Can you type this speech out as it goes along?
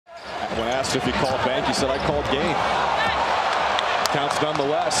When asked if he called bank, he said, "I called game." Counts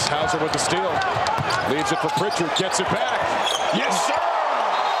nonetheless. Hauser with the steal. Leads it for Pritchard. Gets it back. Yes, sir!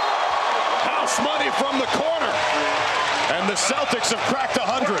 House money from the corner. And the Celtics have cracked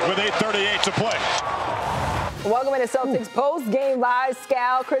 100 with 8:38 to play. Welcome into Celtics post-game live.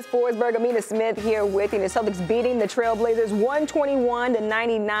 Scal, Chris Forsberg, Amina Smith here with you. The Celtics beating the Trailblazers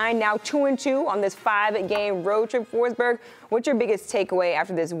 121-99, now 2-2 on this 5-game road trip. Forsberg, what's your biggest takeaway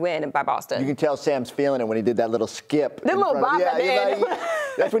after this win by Boston? You can tell Sam's feeling it when he did that little skip. The little bop at the end.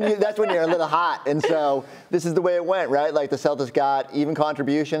 That's when you're a little hot. And so this is the way it went, right? Like the Celtics got even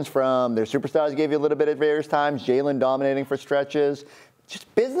contributions from their superstars, gave you a little bit at various times. Jalen dominating for stretches.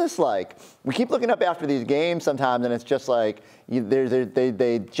 Just business-like. We keep looking up after these games sometimes, and it's just like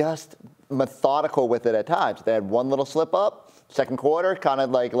they just methodical with it at times. They had one little slip up, second quarter, kind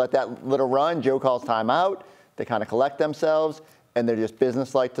of like let that little run. Joe calls timeout. They kind of collect themselves, and they're just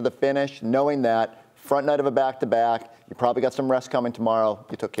business-like to the finish, knowing that front night of a back-to-back, you probably got some rest coming tomorrow.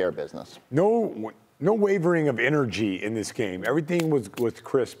 You took care of business. No wavering of energy in this game. Everything was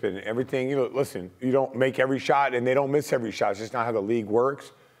crisp and everything. You know, listen, you don't make every shot and they don't miss every shot. It's just not how the league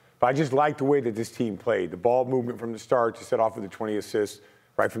works. But I just like the way that this team played. The ball movement from the start to set off with the 20 assists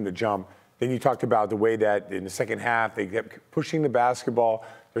right from the jump. Then you talked about the way that in the second half they kept pushing the basketball.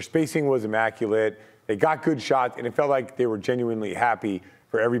 Their spacing was immaculate. They got good shots, and it felt like they were genuinely happy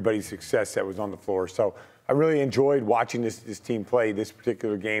for everybody's success that was on the floor. So I really enjoyed watching this team play this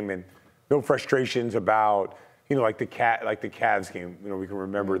particular game, and no frustrations about, you know, like the Cavs game. You know, we can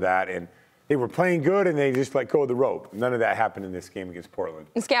remember that. And they were playing good, and they just let go of the rope. None of that happened in this game against Portland.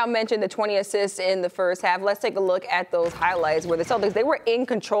 Scal mentioned the 20 assists in the first half. Let's take a look at those highlights where the Celtics, they were in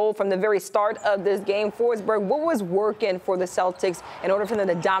control from the very start of this game. Forsberg, what was working for the Celtics in order for them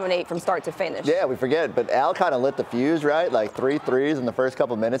to dominate from start to finish? Yeah, we forget, but Al kind of lit the fuse, right? Like 3 threes in the first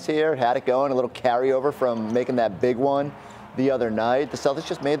couple minutes here. Had it going, a little carryover from making that big one the other night. The Celtics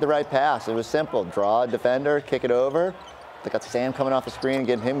just made the right pass. It was simple. Draw a defender, kick it over. They got Sam coming off the screen,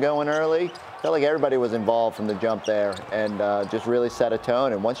 getting him going early. Felt like everybody was involved from the jump there and just really set a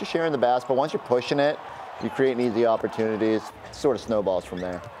tone. And once you're sharing the basketball, once you're pushing it, you create easy opportunities. It sort of snowballs from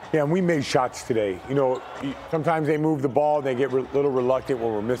there. Yeah, and we made shots today. You know, sometimes they move the ball, they get a little reluctant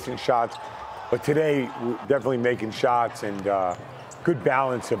when we're missing shots. But today, we're definitely making shots and good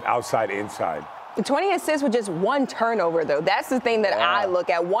balance of outside, inside. The 20 assists with just one turnover, though. That's the thing that I look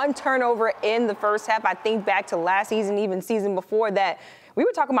at. One turnover in the first half. I think back to last season, even season before that. We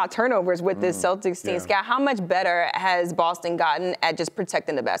were talking about turnovers with this Celtics team. Scott, how much better has Boston gotten at just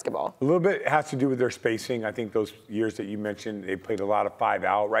protecting the basketball? A little bit has to do with their spacing. I think those years that you mentioned, they played a lot of 5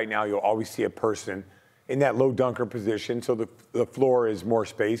 out. Right now, you'll always see a person in that low dunker position, so the floor is more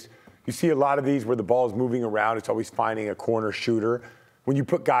spaced. You see a lot of these where the ball is moving around. It's always finding a corner shooter. When you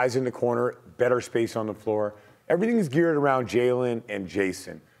put guys in the corner, better space on the floor. Everything is geared around Jalen and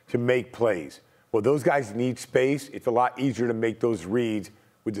Jason to make plays. Well, those guys need space. It's a lot easier to make those reads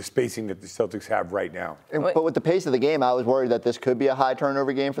with the spacing that the Celtics have right now. But with the pace of the game, I was worried that this could be a high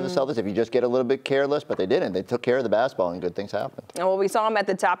turnover game for the Celtics if you just get a little bit careless, but they didn't. They took care of the basketball, and good things happened. Well, we saw him at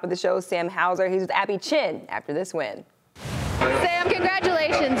the top of the show, Sam Hauser. He's with Abby Chin after this win. Sam,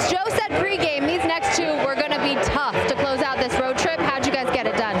 congratulations. Joe said pregame these next 2 were going to be tough to close out this road trip. How'd you guys get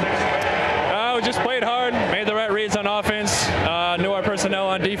it done? We just played hard, made the right reads on offense, knew our personnel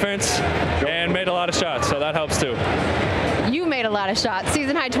on defense, and made a lot of shots, so that helps too. You made a lot of shots.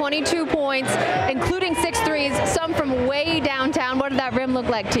 Season high 22 points, including 6 threes, some from way downtown. What did that rim look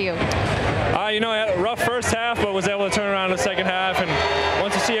like to you? You know, I had a rough first half, but was able to turn around in the second half. And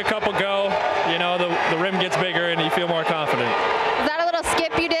once you see a couple go, you know, the rim gets bigger and you feel more confident. Was that a little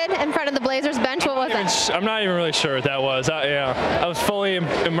skip you did in front of the Blazers bench? What was that? I'm not even really sure what that was. I was fully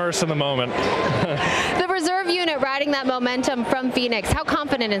immersed in the moment. The reserve unit riding that momentum from Phoenix. How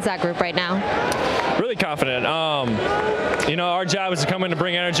confident is that group right now? Really confident. You know, our job is to come in to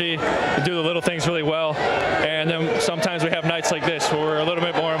bring energy, to do the little things really well, and then sometimes we have nights like this where we're a little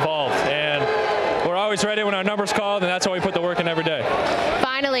bit more involved, and we're always ready when our number's called, and that's how we put the work in every day.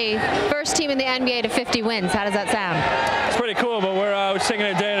 Finally, first team in the NBA to 50 wins. How does that sound? It's pretty cool, but we're just taking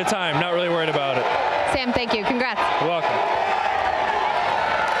it a day at a time, not really worried about it. Sam, thank you. Congrats. You're welcome.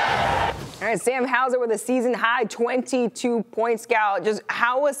 All right, Sam Hauser with a season-high 22 points. Scout, just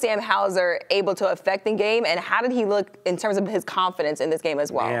how was Sam Hauser able to affect the game, and how did he look in terms of his confidence in this game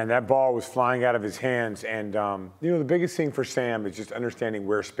as well? Man, that ball was flying out of his hands, and you know, the biggest thing for Sam is just understanding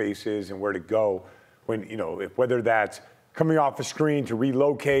where space is and where to go. When, you know, whether that's coming off a screen to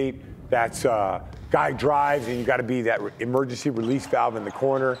relocate, that's guy drives, and you got to be that emergency release valve in the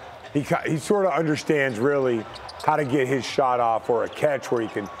corner. He sort of understands really how to get his shot off, or a catch where he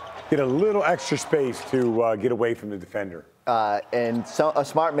can get a little extra space to get away from the defender. And a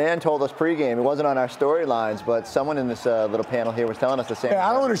smart man told us pregame, it wasn't on our storylines, but someone in this little panel here was telling us the same. Yeah,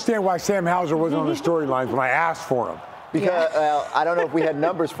 I don't understand why Sam Hauser wasn't on the storylines when I asked for him. Because I don't know if we had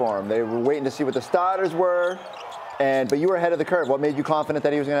numbers for him. They were waiting to see what the starters were, but you were ahead of the curve. What made you confident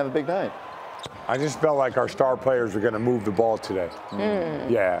that he was going to have a big night? I just felt like our star players were going to move the ball today.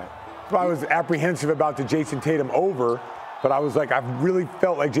 Yeah. I was apprehensive about the Jason Tatum over, but I was like, I really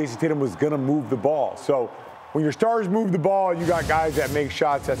felt like Jason Tatum was going to move the ball. So when your stars move the ball, you got guys that make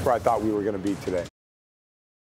shots. That's where I thought we were going to be today.